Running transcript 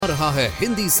रहा है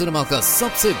हिंदी सिनेमा का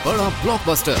सबसे बड़ा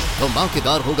ब्लॉकबस्टर।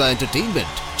 धमाकेदार होगा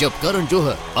एंटरटेनमेंट जब करण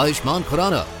जौहर, आयुष्मान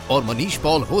खुराना और मनीष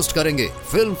पॉल होस्ट करेंगे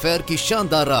फिल्म फेयर की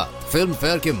शानदार रात। फिल्म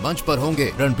फेयर के मंच पर होंगे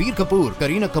रणबीर कपूर,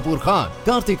 करीना कपूर खान,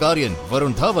 कार्तिक आर्यन,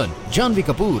 वरुण धवन, जानवी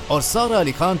कपूर और सारा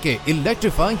अली खान के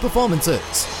इलेक्ट्रीफाइंग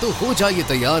परफॉर्मेंसेस। तो हो जाइए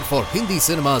तैयार for Hindi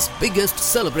cinema's biggest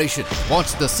celebration.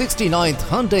 Watch the 69th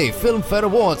Hyundai Film Fair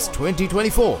Awards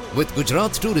 2024 with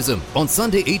Gujarat Tourism on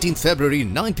Sunday 18th February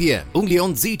 9 p.m. only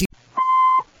on ZT.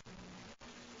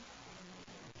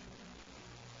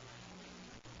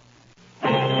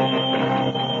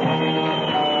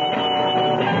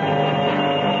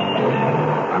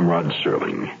 I'm Rod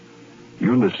Serling.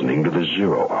 You're listening to the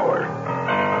Zero Hour.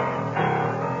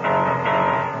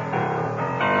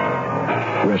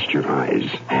 Rest your eyes.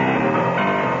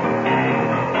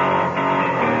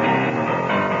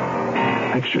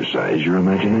 Exercise your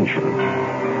imagination.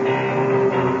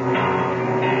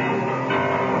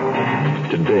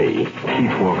 Today,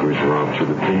 Keith Walker's robbed through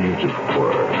the vineyards of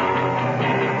horror.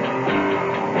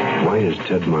 Why is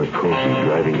Ted Marcosi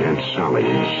driving Aunt Sally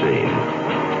insane?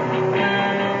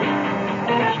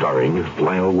 Starring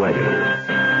Lyle Waggoner.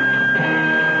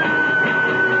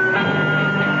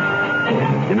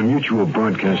 In a Mutual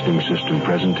Broadcasting System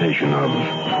presentation of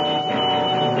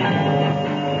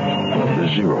The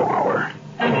Zero Hour.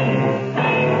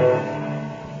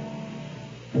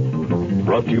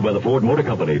 Brought to you by the Ford Motor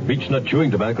Company, Beechnut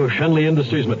Chewing Tobacco, Shenley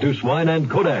Industries, Matthews Wine, and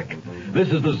Kodak.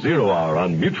 This is The Zero Hour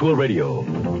on Mutual Radio.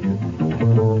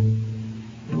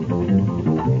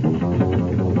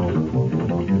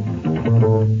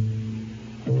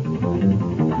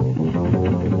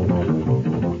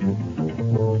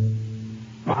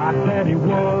 My daddy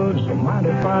was a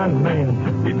mighty fine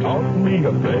man. He taught me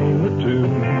a thing or two.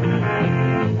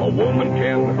 A woman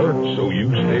can hurt, so you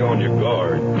stay on your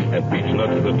guard and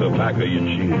beechnuts the tobacco you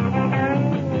chew.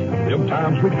 Them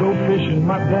times we'd go fishing,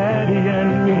 my daddy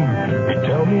and me. He'd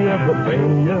tell me everything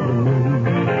he ever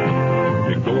knew.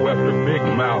 He'd go after big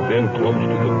mouth in close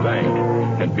to the bank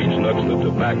and beechnuts the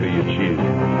tobacco you chew.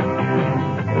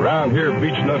 Around here,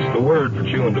 beechnut's the word for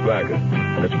chewing tobacco.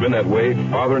 And it's been that way,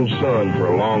 father and son, for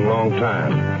a long, long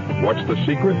time. What's the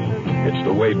secret? It's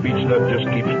the way beechnut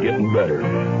just keeps getting better.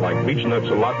 Like beechnut's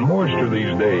a lot moister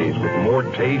these days, with more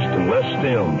taste and less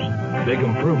stems. Big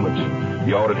improvements.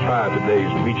 You ought to try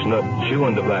today's beechnut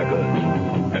chewing tobacco.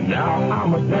 And now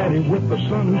I'm a daddy with a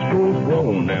son who's full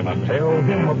grown, and I tell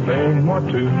him a thing or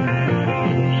two.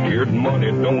 Scared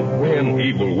money don't win,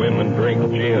 evil women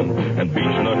drink gin, and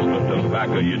beechnut's the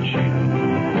tobacco you chew.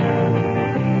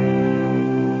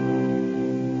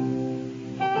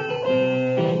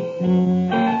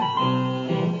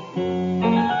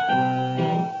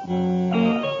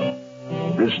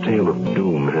 This tale of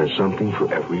doom has something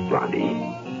for everybody,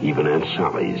 even Aunt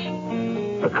Sally's.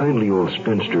 A kindly old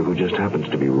spinster who just happens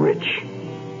to be rich.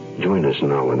 Join us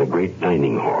now in the great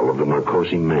dining hall of the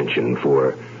Marcosi mansion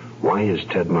for Why is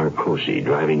Ted Marcosi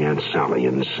driving Aunt Sally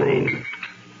insane?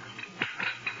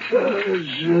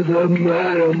 Does the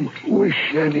madam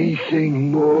wish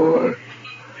anything more?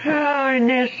 Oh,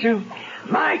 Ernesto,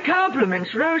 my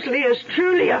compliments. Rosalie is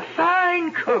truly a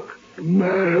fine cook.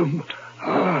 Madam,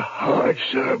 our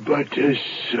hearts are but to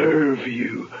serve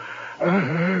you.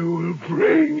 I will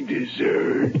bring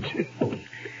dessert.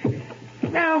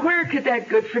 Now, where could that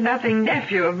good-for-nothing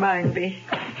nephew of mine be?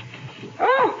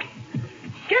 Oh,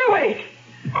 get away.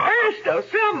 Ernesto,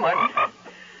 someone.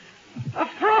 A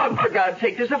frog, for God's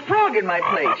sake. There's a frog in my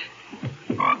plate.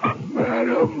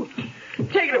 Madam.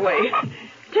 Take it away.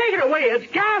 Take it away.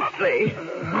 It's ghastly.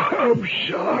 I'm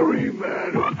sorry,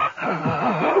 madam.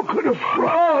 How could a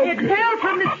frog... It fell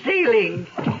from the ceiling.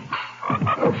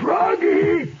 A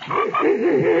froggy.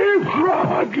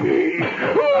 Froggy.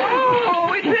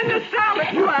 Oh, it's in the salad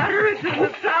platter. It's in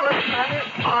the salad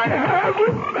platter. I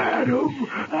haven't, madam.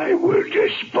 I will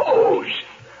dispose.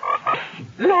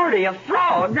 Lordy, a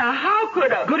frog. Now, how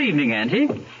could a... Good evening, Auntie.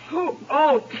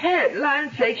 Oh, Ted,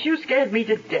 land sakes, you scared me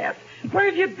to death. Where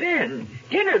have you been?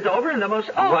 Dinner's over and the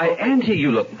most awful... Why, Auntie,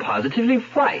 you look positively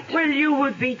white. Well, you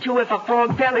would be, too, if a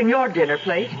frog fell in your dinner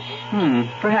plate.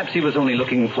 Perhaps he was only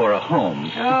looking for a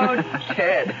home. Oh,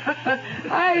 Ted,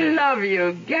 I love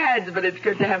you, gads, but it's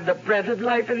good to have the breath of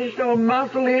life in this old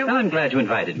mausoleum. I'm glad you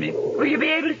invited me. Will you be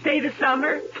able to stay the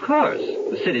summer? Of course.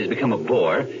 The city's become a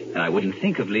bore, and I wouldn't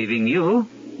think of leaving you.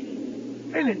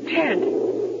 Wait a minute, Ted,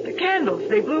 the candles,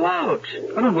 they blew out.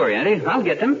 Oh, don't worry, Auntie. I'll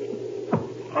get them.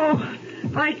 Oh,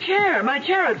 my chair,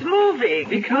 it's moving.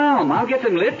 Be calm. I'll get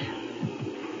them lit.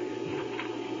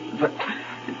 But,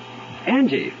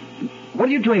 Angie, what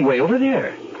are you doing way over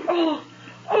there? Oh,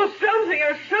 something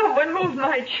or someone moved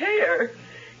my chair.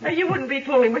 Now, you wouldn't be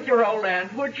fooling with your old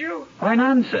aunt, would you? Why,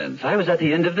 nonsense. I was at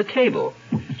the end of the table.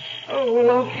 Oh, well,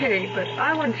 okay, but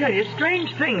I want to tell you,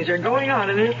 strange things are going on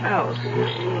in this house.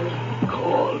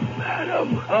 Call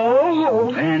Madam.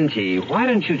 Oh. Auntie, why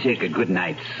don't you take a good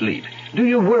night's sleep? Do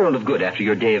you a world of good after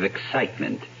your day of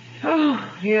excitement. Oh,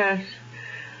 yes.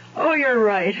 Oh, you're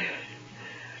right.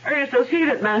 Ernesto, see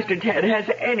that Master Ted has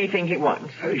anything he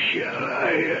wants. Shall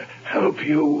I help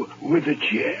you with a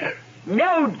chair?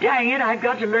 No, dang it, I've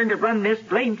got to learn to run this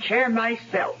blamed chair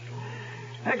myself.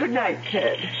 Good night,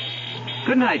 Ted.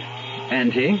 Good night,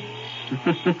 Auntie.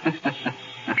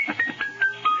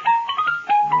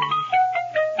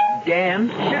 Dan,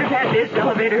 should have had this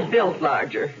elevator built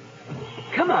larger.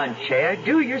 Come on, chair,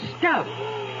 do your stuff.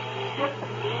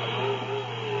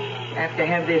 Have to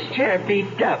have this chair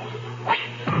beefed up.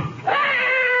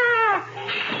 Ah!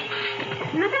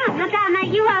 Madame, are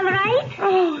you all right?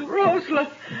 Oh, Rosla,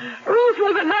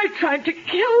 the night tried to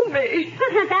kill me.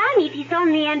 But Madame, it is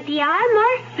only empty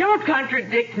armor. Don't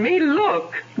contradict me,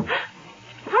 look.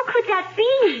 How could that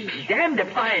be? Damned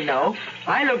if I know.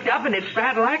 I looked up and its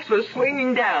battle axe was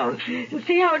swinging down. And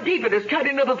see how deep it is cut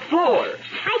into the floor.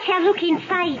 I shall look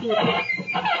inside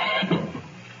it.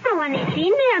 No one is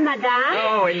in there, Madame.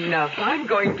 Oh, enough. I'm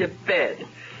going to bed.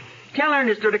 Tell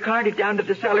Ernesto to cart it down to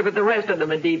the cellar with the rest of the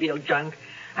medieval junk.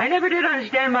 I never did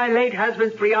understand my late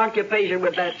husband's preoccupation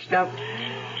with that stuff.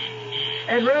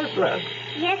 And Rosla.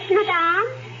 Yes, Madame?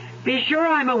 Be sure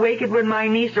I'm awakened when my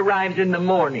niece arrives in the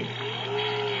morning.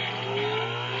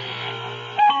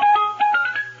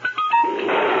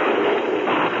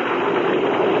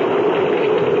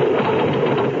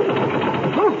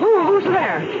 Who's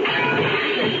there?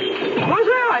 Who's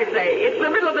there, I say? It's the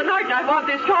middle of the night and I want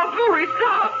this tomfoolery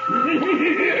stopped.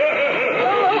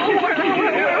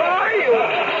 Where are you?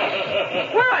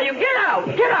 Where are you? Get out!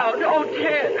 Get out! Oh,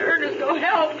 Ted, Ernesto,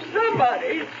 help!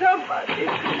 Somebody!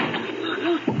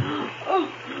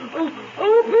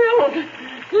 Oh,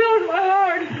 Bill, my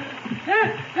heart!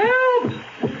 Help!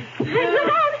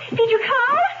 Madame, did you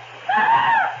call?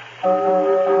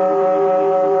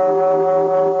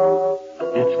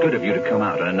 It's good of you to come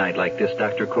out on a night like this,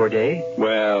 Dr. Corday.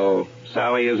 Well,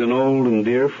 Sally is an old and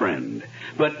dear friend.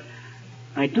 But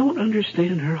I don't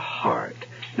understand her heart.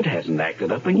 It hasn't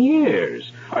acted up in years.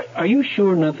 Are you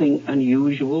sure nothing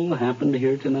unusual happened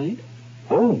here tonight?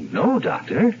 Oh, no,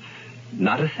 Doctor.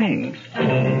 Not a thing.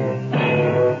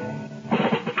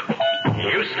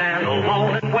 You stand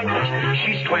alone and wait.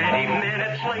 She's 20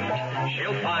 minutes late.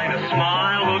 She'll find a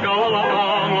smile will go a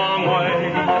long, long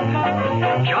way.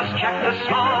 Just check the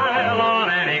smile on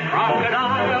any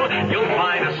crocodile. You'll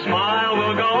find a smile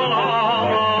will go a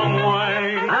long, long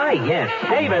way. Ah, yes.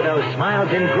 Savor those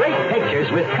smiles in great pictures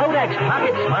with Kodak's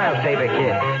Pocket Smile Saver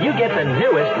Kit. You get the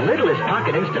newest, littlest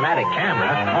pocket Instamatic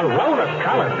camera, a roll of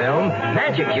color film,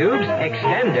 magic cubes,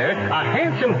 extender, a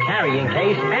handsome carrying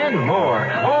case, and more.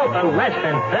 All for less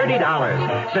than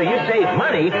 $30. So you save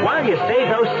money while you save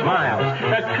those smiles.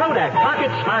 The Kodak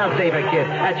Pocket Smile Saver Kit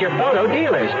at your photo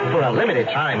dealers for a limited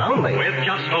time only. With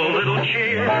just a little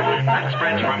cheer that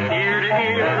spreads from ear to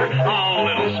ear, a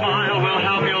little smile will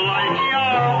help you light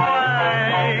your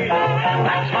way.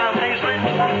 That smile stays lit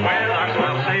with our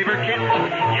Smile Saver Kit.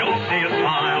 You'll see a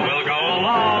smile will go a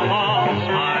long, long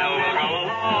smile will go a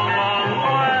long, long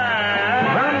way.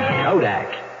 From Kodak.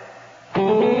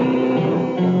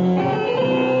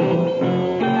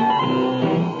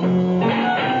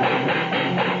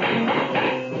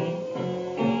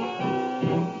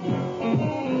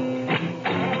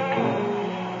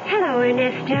 Hello,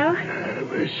 Ernesto.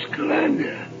 Miss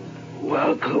Glenda,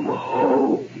 welcome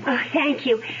home. Oh, thank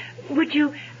you.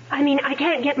 I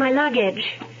can't get my luggage.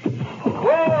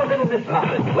 Oh, little Miss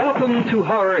Moffat, welcome to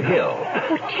Horror Hill.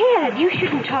 Oh, Ted, you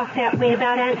shouldn't talk that way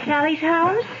about Aunt Sally's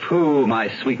house. Pooh, my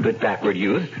sweet but backward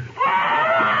youth. Ted,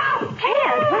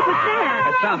 what was that?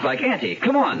 That sounds like Auntie.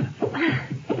 Come on. Ted,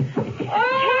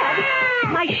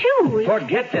 my shoes.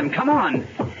 Forget them. Come on.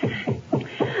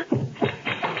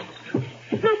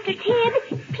 Master Ted,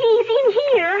 please, in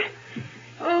here.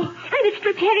 Oh, I was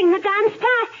preparing Madame's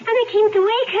bath, and I came to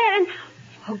wake her, and...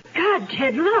 Oh, God,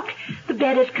 Ted, look. The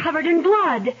bed is covered in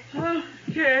blood. Oh,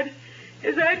 Ted,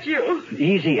 is that you?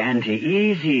 Easy, Auntie,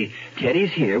 easy.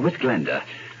 Teddy's here with Glenda.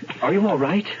 Are you all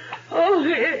right? Oh,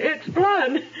 it's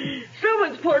blood.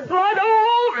 Someone's poured blood all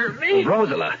over me.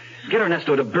 Rosala, get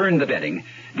Ernesto to burn the bedding.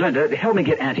 Glenda, help me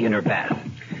get Auntie in her bath.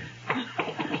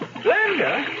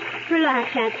 Glenda?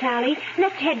 Relax, Aunt Sally.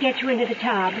 Let Ted get you into the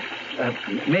tub.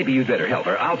 Maybe you'd better help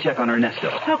her. I'll check on Ernesto.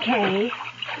 Okay.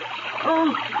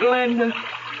 Oh, Glenda,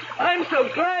 I'm so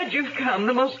glad you've come.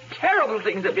 The most terrible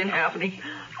things have been happening.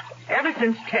 Ever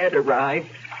since Ted arrived,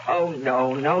 Oh,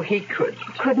 no, he couldn't.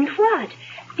 Couldn't what?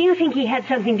 Do you think he had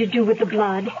something to do with the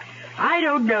blood? I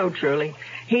don't know, Truly.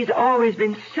 He's always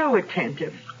been so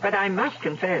attentive. But I must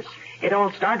confess, it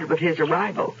all started with his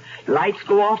arrival. Lights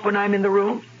go off when I'm in the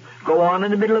room, go on in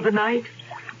the middle of the night.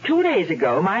 2 days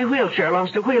ago, my wheelchair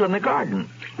lost a wheel in the garden,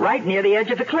 right near the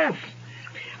edge of the cliff.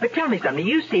 But tell me something,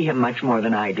 you see him much more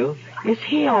than I do. Is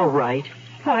he all right?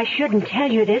 Oh, I shouldn't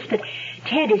tell you this, but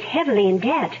Ted is heavily in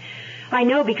debt. I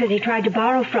know because he tried to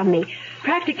borrow from me.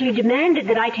 Practically demanded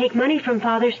that I take money from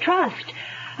Father's trust.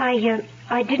 I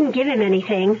didn't give him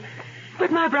anything.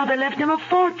 But my brother left him a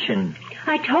fortune.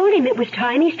 I told him it was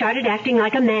time he started acting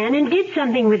like a man and did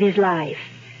something with his life.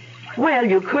 Well,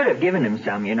 you could have given him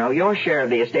some, you know. Your share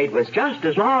of the estate was just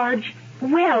as large.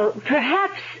 Well,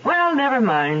 perhaps... Well, never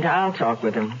mind. I'll talk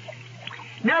with him.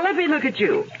 Now, let me look at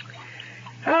you.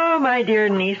 Oh, my dear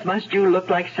niece, must you look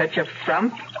like such a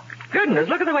frump? Goodness,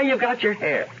 look at the way you've got your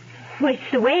hair. Well,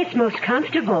 it's the way it's most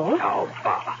comfortable. Oh,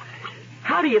 bah.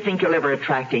 How do you think you'll ever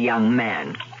attract a young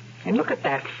man? And look at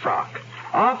that frock.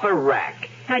 Off a rack.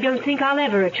 I don't think I'll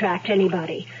ever attract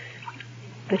anybody.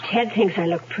 But Ted thinks I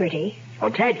look pretty.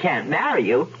 Well, Ted can't marry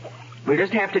you. We'll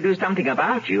just have to do something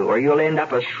about you, or you'll end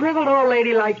up a shriveled old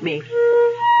lady like me.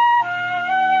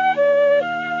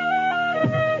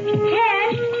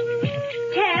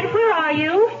 Ted, where are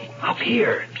you? Up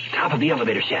here, top of the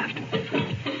elevator shaft.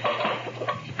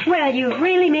 Well, you've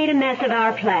really made a mess of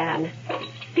our plan.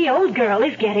 The old girl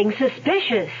is getting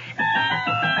suspicious.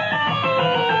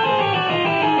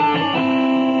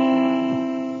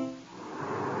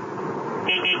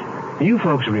 You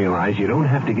folks realize you don't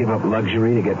have to give up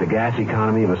luxury to get the gas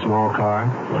economy of a small car?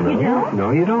 You don't? No,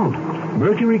 you don't.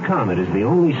 Mercury Comet is the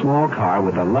only small car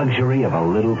with the luxury of a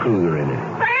little cougar in it.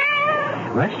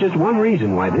 That's just one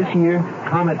reason why this year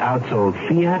Comet outsold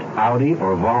Fiat, Audi,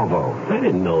 or Volvo. I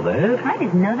didn't know that. I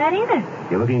didn't know that either.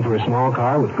 You're looking for a small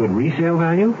car with good resale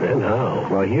value? And how?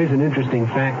 Well, here's an interesting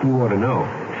fact you ought to know.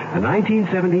 A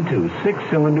 1972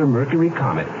 six-cylinder Mercury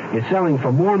Comet is selling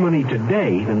for more money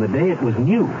today than the day it was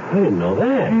new. I didn't know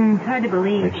that. It's hard to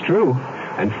believe. It's true.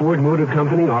 And Ford Motor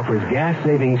Company offers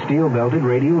gas-saving steel-belted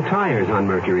radial tires on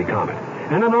Mercury Comet.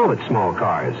 And on all its small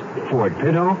cars. Ford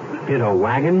Pinto, Pinto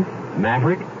Wagon,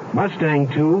 Maverick, Mustang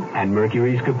II, and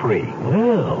Mercury's Capri.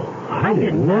 Well, I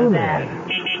didn't know that.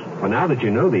 Well, now that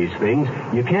you know these things,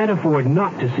 you can't afford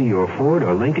not to see your Ford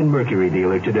or Lincoln Mercury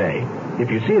dealer today. If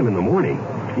you see him in the morning,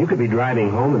 you could be driving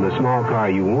home in the small car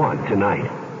you want tonight.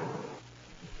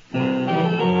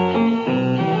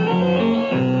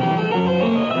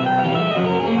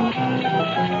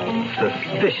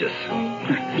 Suspicious.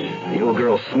 The old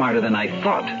girl's smarter than I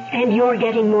thought. And you're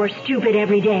getting more stupid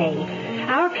every day.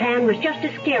 Our plan was just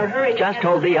to scare her and... Just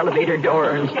hold the elevator door,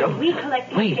 Ernsto. And we collect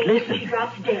the Wait, state listen. and she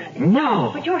drops dead.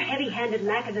 No. But your heavy-handed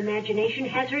lack of imagination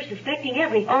has her suspecting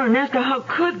everything. Oh, Ernesto, how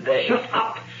could they? Shut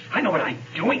up. I know what I'm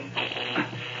doing.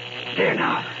 There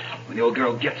now. When the old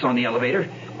girl gets on the elevator,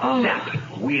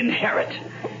 zap, we inherit.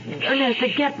 Ernesto,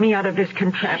 get me out of this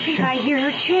contraption. I hear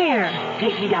her chair.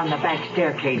 Take me down the back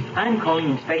staircase. I'm calling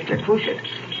Inspector Cushit.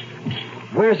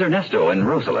 Where's Ernesto and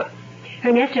Rosala?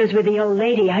 Ernesto's with the old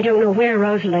lady. I don't know where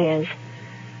Rosala is.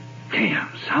 Damn,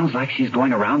 sounds like she's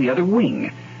going around the other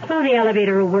wing. Oh, the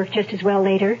elevator will work just as well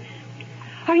later.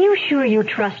 Are you sure you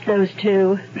trust those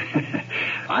two?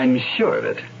 I'm sure of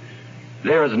it.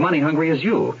 They're as money-hungry as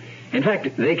you. In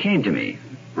fact, they came to me.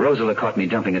 Rosala caught me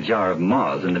dumping a jar of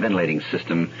moths in the ventilating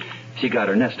system. She got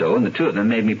Ernesto, and the two of them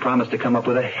made me promise to come up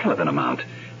with a hell of an amount.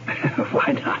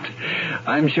 Why not?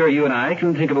 I'm sure you and I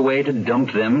can think of a way to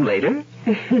dump them later.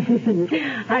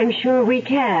 I'm sure we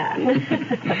can.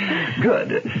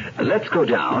 Good. Let's go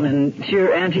down and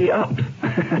cheer Auntie up.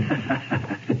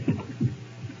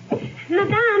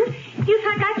 Madame, you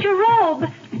forgot your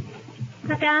robe.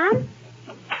 Madame?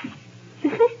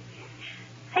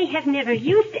 I have never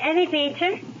used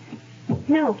elevator.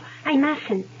 No, I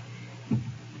mustn't.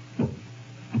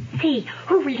 See,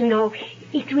 who will know?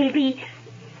 It will be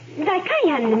like I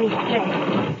am the mistress.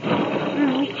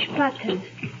 Which button?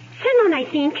 Someone, I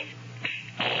think.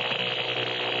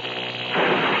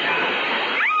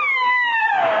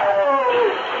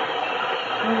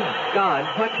 Oh, God,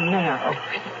 what now?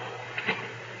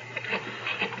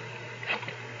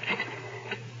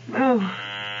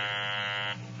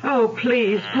 Oh,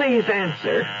 please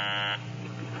answer.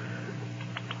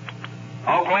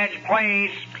 Oakledge,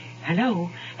 please.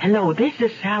 Hello, this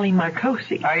is Sally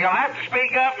Marcosi. You'll have to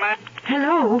speak up, man.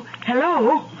 Hello.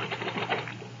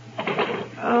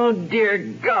 Oh, dear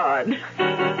God.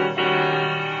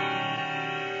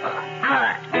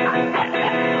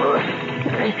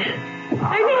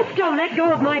 Ernesto, let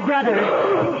go of my brother.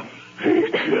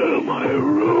 He killed my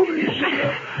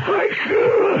Rosa.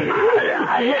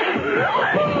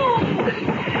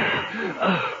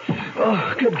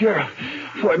 Oh, good girl.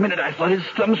 For a minute, I thought his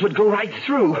thumbs would go right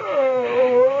through.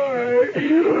 Oh,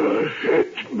 you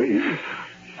hit me.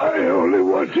 I only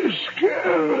want to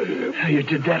scare him. You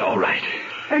did that all right.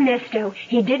 Ernesto,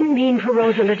 he didn't mean for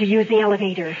Rosalind to use the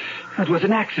elevator. That was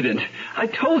an accident. I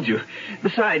told you.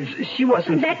 Besides, she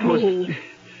wasn't Let supposed... me.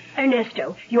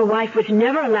 Ernesto, your wife was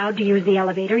never allowed to use the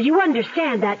elevator. You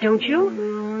understand that, don't you?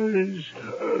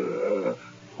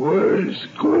 Where's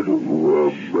good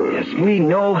woman? Yes, we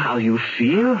know how you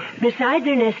feel. Besides,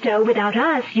 Ernesto, without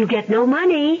us, you get no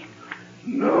money.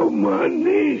 No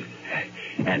money?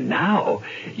 And now,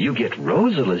 you get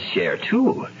Rosalind's share,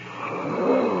 too.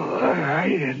 Oh, I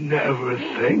never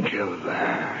think of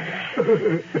that.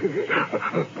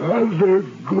 Other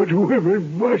good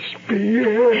women must be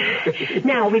here.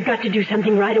 Now, we've got to do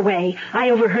something right away.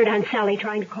 I overheard Aunt Sally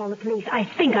trying to call the police. I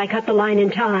think I cut the line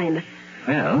in time.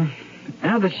 Well,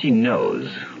 now that she knows,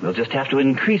 we'll just have to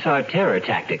increase our terror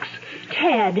tactics.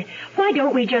 Ted, why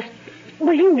don't we just...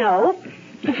 Well, you know...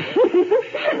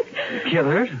 Kill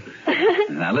her?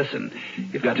 Now listen,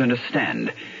 you've got to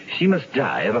understand. She must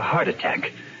die of a heart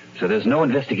attack, so there's no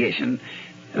investigation.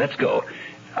 Let's go.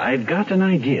 I've got an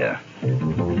idea.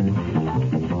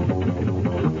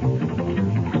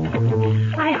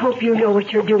 I hope you know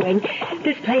what you're doing.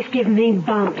 This place gives me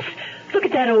bumps. Look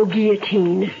at that old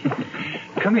guillotine.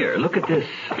 Come here, look at this.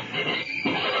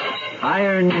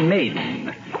 Iron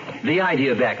Maiden. The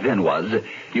idea back then was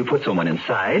you put someone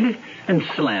inside and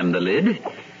slam the lid,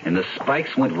 and the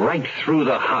spikes went right through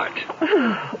the heart.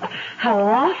 Oh, how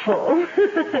awful.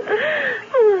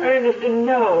 Ernest,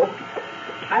 no.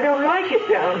 I don't like it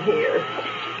down here.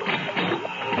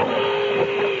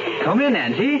 Come in,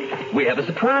 Auntie. We have a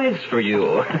surprise for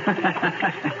you.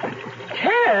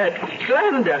 Ted,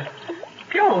 Glenda.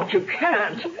 Don't, you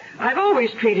can't. I've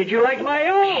always treated you like my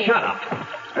own. Shut up.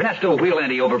 Ernesto, wheel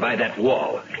Auntie over by that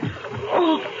wall.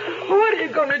 Oh, what are you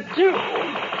going to do?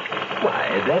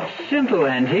 Why, that's simple,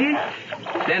 Auntie.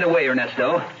 Stand away,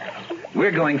 Ernesto.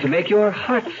 We're going to make your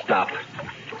heart stop.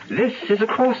 This is a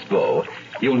crossbow.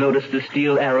 You'll notice the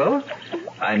steel arrow.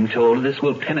 I'm told this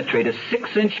will penetrate a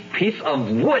 6-inch piece of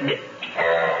wood.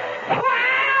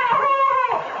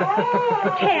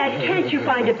 Ted, can't you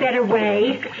find a better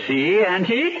way? See,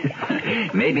 Auntie?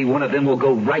 Maybe one of them will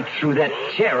go right through that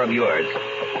chair of yours.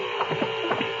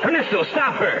 Ernesto,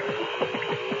 stop her.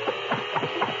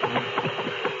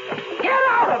 Get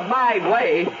out of my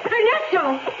way.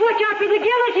 Ernesto, watch out for the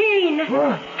guillotine.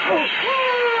 Oh,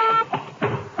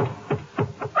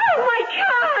 my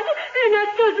God.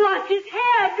 Ernesto's lost his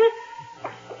head.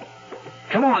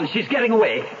 Come on, she's getting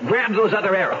away. Grab those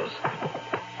other arrows.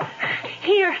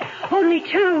 Here, only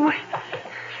 2.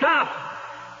 Stop!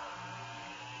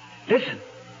 Listen.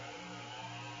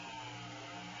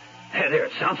 There,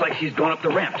 it sounds like she's gone up the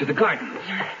ramp to the gardens.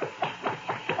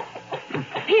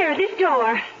 Here, this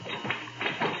door.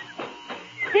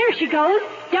 There she goes,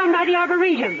 down by the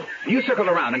arboretum. You circle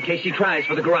around in case she tries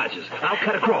for the garages. I'll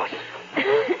cut across.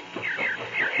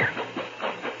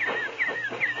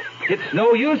 It's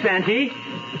no use, Auntie.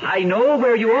 I know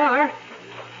where you are.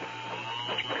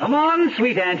 Come on,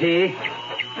 sweet Auntie.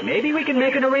 Maybe we can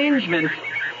make an arrangement.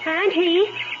 Auntie,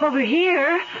 over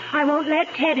here. I won't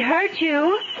let Ted hurt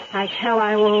you. I tell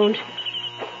I won't.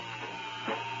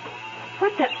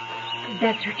 What the...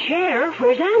 That's her chair.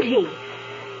 Where's Auntie?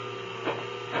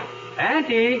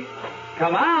 Auntie,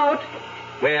 come out.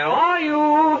 Where are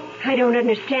you? I don't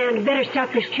understand. Better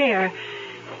stop this chair.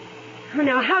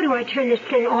 Now, how do I turn this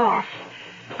thing off?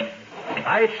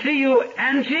 I see you,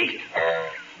 Auntie.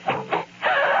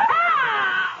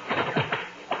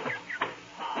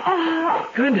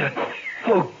 Glenda.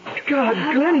 Oh, God,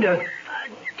 Glenda.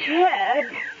 Ted,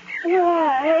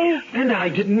 why? And I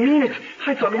didn't mean it.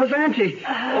 I thought it was Auntie.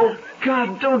 Oh,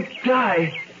 God, don't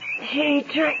die. He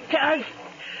tricked us.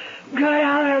 Got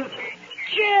out of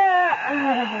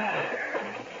chair.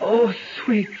 Oh,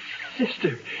 sweet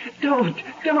sister. Don't.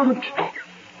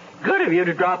 Good of you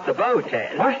to drop the bow,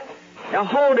 Ted. What? Now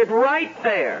hold it right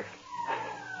there.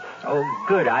 Oh,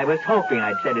 good. I was hoping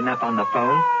I'd said enough on the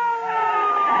phone.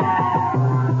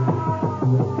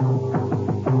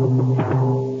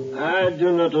 I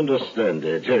do not understand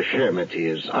it. A shame it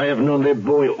is. I have known that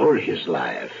boy all his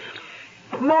life.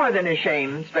 More than a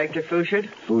shame, Inspector Fouchard.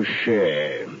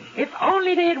 Fouché. If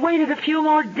only they had waited a few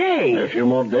more days. A few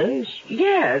more days?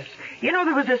 Yes. You know,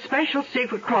 there was a special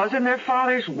secret clause in their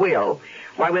father's will.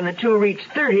 Why, when the 2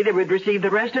 reached 30, they would receive the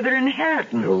rest of their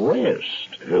inheritance. The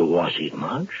rest? Was it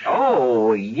much?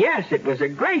 Oh, yes, it was a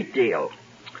great deal.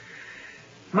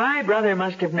 My brother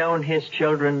must have known his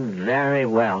children very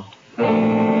well.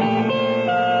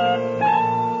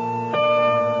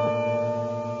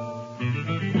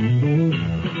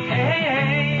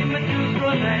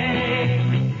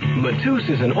 Matus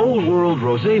is an old-world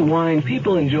rosé wine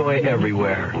people enjoy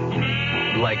everywhere.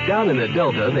 Like down in the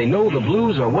Delta, they know the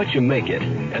blues are what you make it,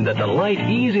 and that the light,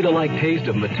 easy-to-like taste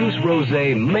of Matus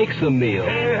Rosé makes the meal.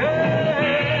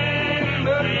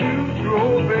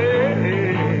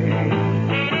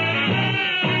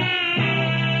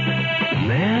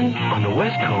 Man, on the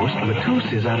West Coast,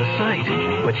 Matus is out of sight,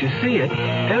 but you see it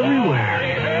everywhere.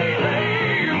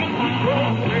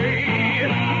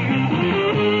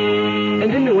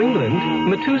 And in New England,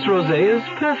 Matus Rosé is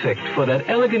perfect for that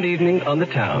elegant evening on the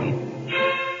town.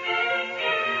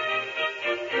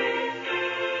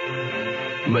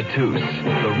 Matus,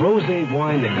 the rosé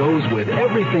wine that goes with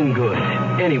everything good,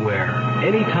 anywhere,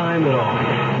 anytime at all.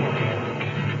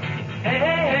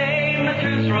 Hey,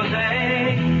 Matus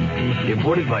Rosé.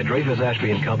 Imported by Dreyfus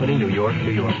Ashby & Company, New York,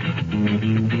 New York.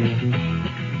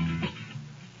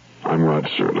 I'm Rod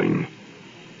Serling.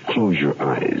 Close your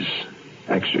eyes,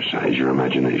 exercise your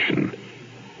imagination,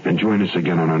 and join us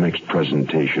again on our next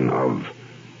presentation of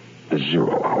The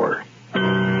Zero Hour.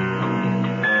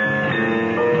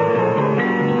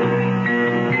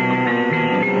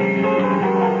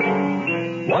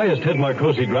 Why is Ted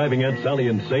Marcosi Driving Aunt Sally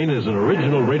Insane is an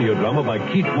original radio drama by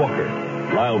Keith Walker.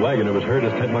 Lyle Waggoner was heard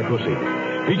as Ted Marcosi.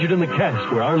 Featured in the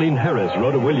cast were Arlene Harris,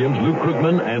 Rhoda Williams, Lou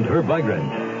Krugman, and Herb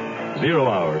Vigrand. Zero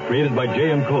Hour, created by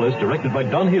J.M. Collis, directed by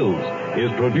Don Hills,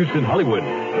 is produced in Hollywood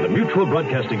with a mutual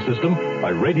broadcasting system by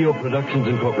Radio Productions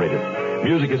Incorporated.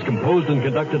 Music is composed and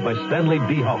conducted by Stanley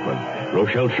D. Hoffman.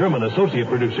 Rochelle Sherman, associate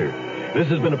producer. This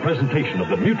has been a presentation of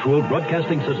the Mutual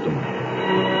Broadcasting System.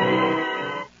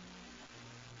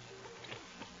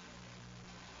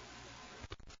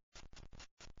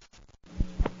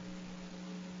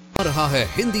 रहा है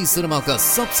Hindi cinema का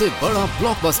सबसे बड़ा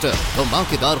blockbuster.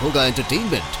 धमाकेदार होगा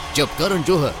entertainment जब करण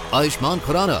जौहर, आयुष्मान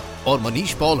खुराना और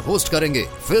Manish Paul host करेंगे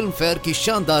फिल्म फेयर की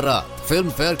शानदार रात। फिल्म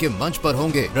फेयर के मंच पर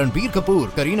होंगे रणबीर कपूर,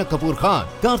 करीना कपूर खान,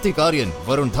 कार्तिक आर्यन,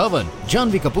 वरुण धवन,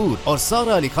 जानवी कपूर और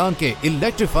सारा अली खान के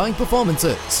इलेक्ट्रीफाइंग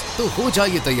परफॉर्मेंसेस। तो हो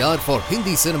जाइए तैयार for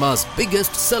Hindi cinema's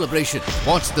biggest celebration.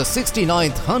 Watch the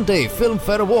 69th Hyundai Film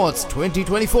Fair Awards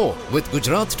 2024 with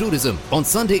Gujarat Tourism on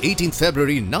Sunday 18th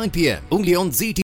February 9 p.m. only on ZT.